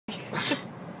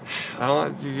I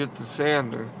want you to get the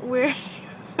sander. Where?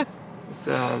 It's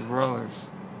at my brother's.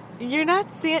 You're not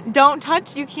don't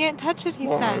touch. You can't touch it, he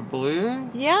What, am I said.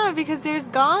 bleeding? Yeah, because there's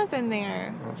gauze in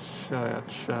there. Oh, shit, I got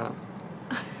shot.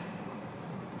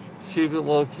 Keep it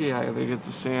low key. I gotta get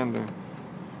the sander.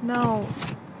 No.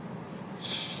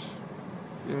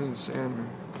 Give me the sander.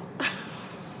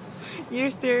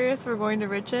 You're serious? We're going to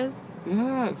Rich's?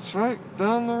 Yeah, it's right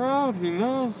down the road. He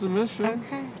knows the mission.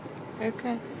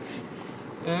 Okay.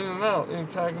 In and out,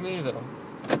 incognito.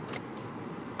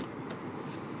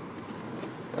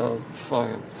 Oh, the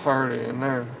fucking party in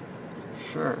there.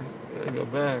 Sure. Gotta go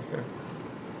back.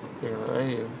 You're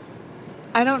right.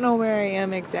 I don't know where I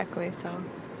am exactly, so.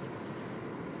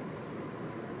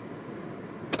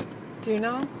 Do you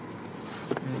know?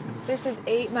 Mm-mm. This is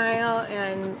 8 Mile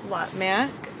and what,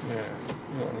 Mac? Yeah,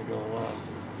 you want to go left.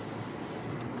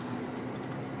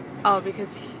 Oh,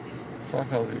 because...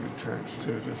 Fuck all the U-turns,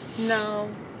 too. Just... No.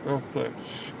 Real quick.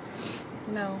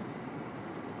 No.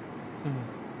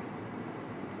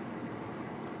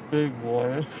 Big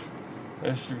boy.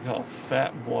 I should call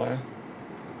fat boy.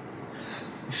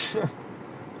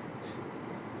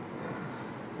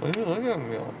 What are you looking at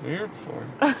me all weird for?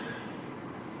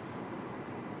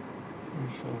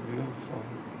 You're so beautiful.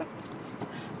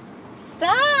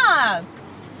 Stop!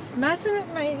 Messing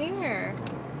with my hair.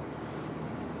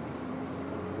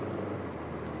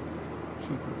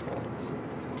 Super pants.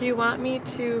 Do you want me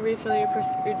to refill your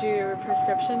do your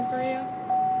prescription for you?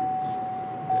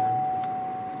 Yeah.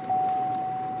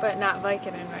 But not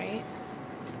Vicodin, right?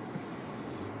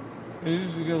 I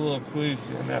usually get a little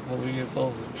queasy on that, but we get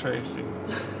those with Tracy.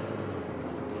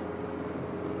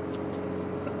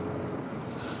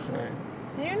 Right.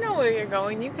 You know where you're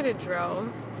going. You could have drove.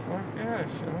 Fuck yeah,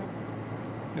 shut up.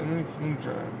 Get me some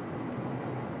drive.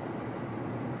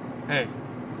 Hey,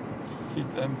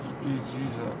 keep them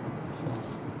BGs up. So.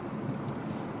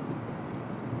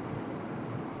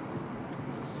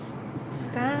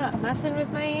 Stop messing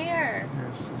with my hair.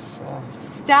 You're so soft.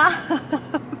 Stop.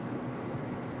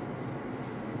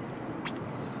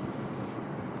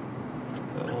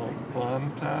 That little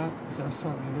bun top. Is that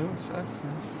something new? Sexy?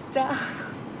 Stop.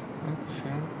 That's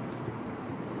it.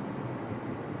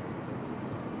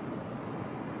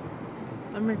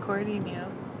 I'm recording you.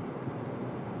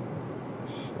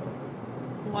 Shit.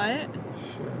 What?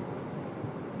 Shit.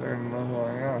 They don't know who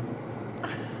I am.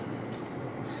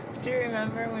 Do you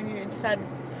remember when you said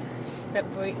that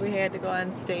we had to go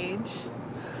on stage?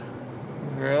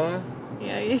 Really?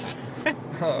 Yeah, you said,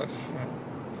 Oh,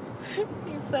 shit.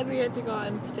 you said we had to go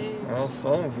on stage. Well,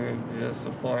 someone's gonna be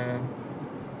disappointed.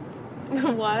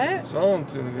 What?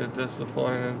 Someone's gonna get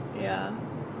disappointed. Yeah.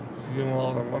 So you give them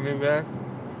all their money back?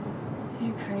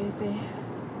 You crazy.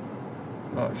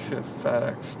 Oh, shit.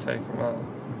 FedEx, take them out.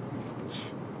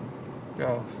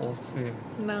 Go, full speed.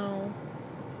 No.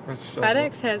 Rich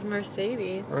FedEx has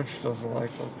Mercedes. Rich doesn't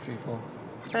like those people.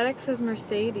 FedEx has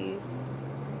Mercedes.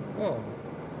 Oh.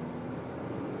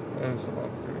 That is an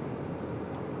upgrade.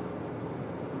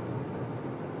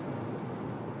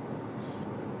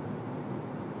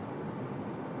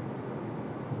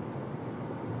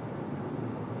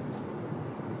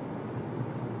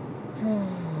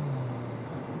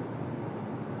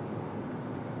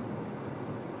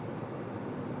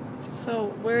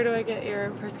 So, where do I get your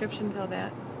prescription filled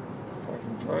at?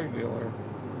 Fucking drug dealer.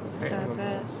 Stop Hammond it.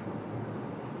 knows.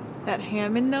 That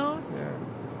Hammond knows?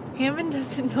 Yeah. Hammond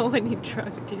doesn't know any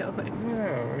drug dealing.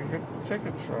 Yeah, we get the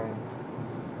tickets from.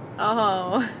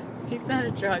 Oh, he's not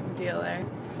a drug dealer.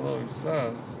 That's what he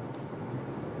says.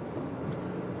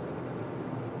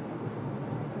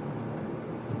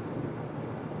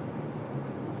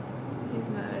 He's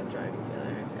not a drug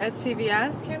dealer. At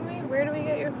CVS, can we? Where do we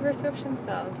get your prescriptions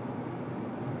filled?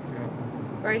 Yeah.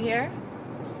 Right here?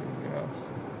 Yes.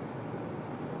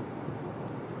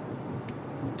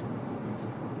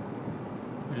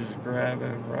 You just grab it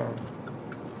and run.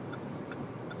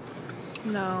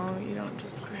 No, you don't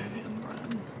just grab it and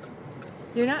run.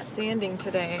 You're not sanding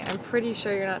today. I'm pretty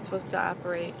sure you're not supposed to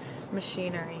operate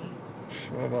machinery.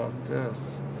 What about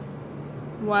this?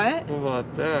 What? What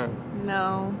about that?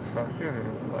 No. Fuck, you don't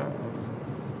even laugh.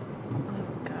 Oh,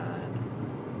 God.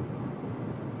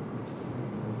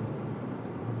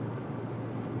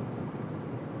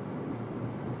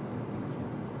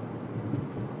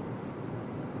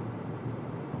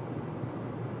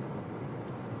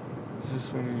 Is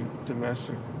this when you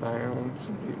domestic violence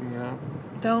and beat me up?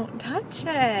 Don't touch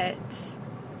it.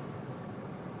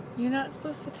 You're not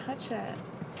supposed to touch it.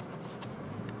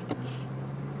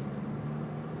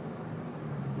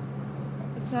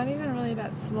 It's not even really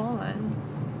that swollen.